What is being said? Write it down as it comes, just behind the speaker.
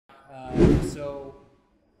So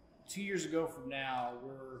 2 years ago from now,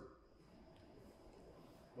 we're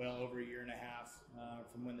well over a year and a half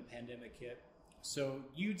from when the pandemic hit. So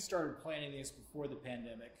you'd started planning this before the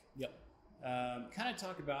pandemic. Yep. Kind of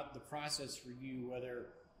talk about the process for you, whether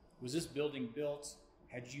was this building built?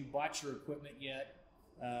 Had you bought your equipment yet?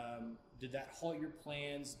 Did that halt your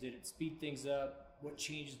plans? Did it speed things up? What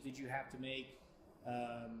changes did you have to make?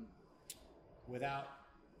 Without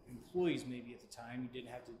employees maybe at the time, you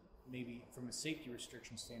didn't have to, maybe from a safety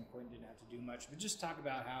restriction standpoint, didn't have to do much. But just talk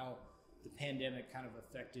about how the pandemic kind of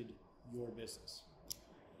affected your business.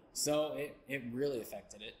 So it really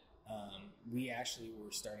affected it. We actually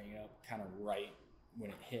were starting up kind of right when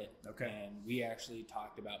it hit. Okay. And we actually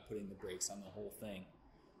talked about putting the brakes on the whole thing.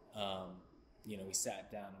 We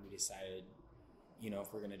sat down and we decided,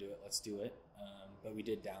 if we're going to do it, let's do it. But we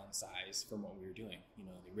did downsize from what we were doing.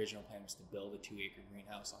 The original plan was to build a 2-acre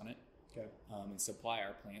greenhouse on it. Okay. And supply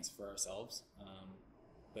our plants for ourselves.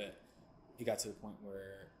 But it got to the point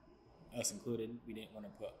where, us included, we didn't want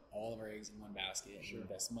to put all of our eggs in one basket and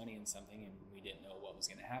invest money in something, and we didn't know what was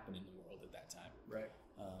going to happen in the world at that time. Right.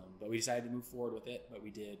 But we decided to move forward with it. But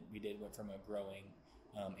we did went from a growing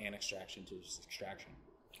and extraction to just extraction.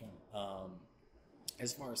 Okay.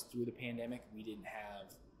 As far as through the pandemic, we didn't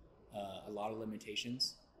have a lot of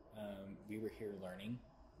limitations. We were here learning.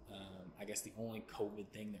 I guess the only COVID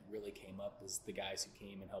thing that really came up is the guys who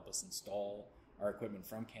came and helped us install our equipment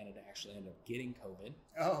from Canada actually ended up getting COVID.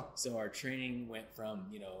 Oh. So our training went from,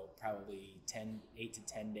 probably 8 to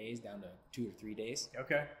 10 days down to 2 or 3 days.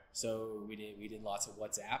 Okay. So we did lots of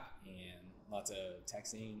WhatsApp and lots of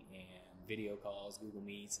texting and video calls, Google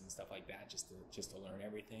Meets and stuff like that, just to learn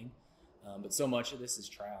everything. But so much of this is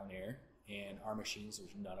trial and error, and our machines,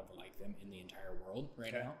 there's none of like them in the entire world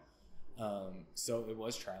right now. So it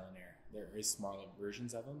was trial and error. There is smaller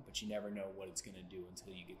versions of them, but you never know what it's going to do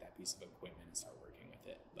until you get that piece of equipment and start working with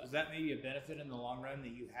it. But was that maybe a benefit in the long run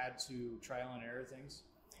that you had to trial and error things?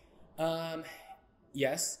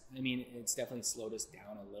 Yes. I mean, it's definitely slowed us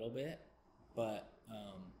down a little bit, but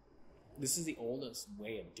this is the oldest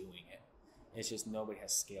way of doing it. It's just nobody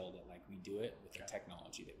has scaled it like we do it with the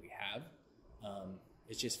technology that we have.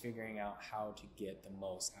 It's just figuring out how to get the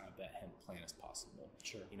most out of that hemp plant as possible.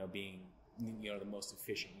 Sure. Being the most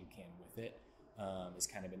efficient you can with it is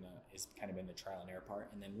kind of been the trial and error part,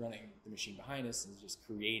 and then running the machine behind us is just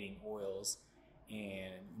creating oils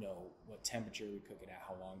and what temperature we cook it at,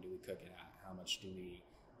 how long do we cook it at, how much do we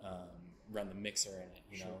run the mixer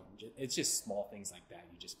in it. It's just small things like that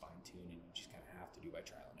you just fine tune and you just kind of have to do by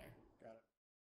trial and error.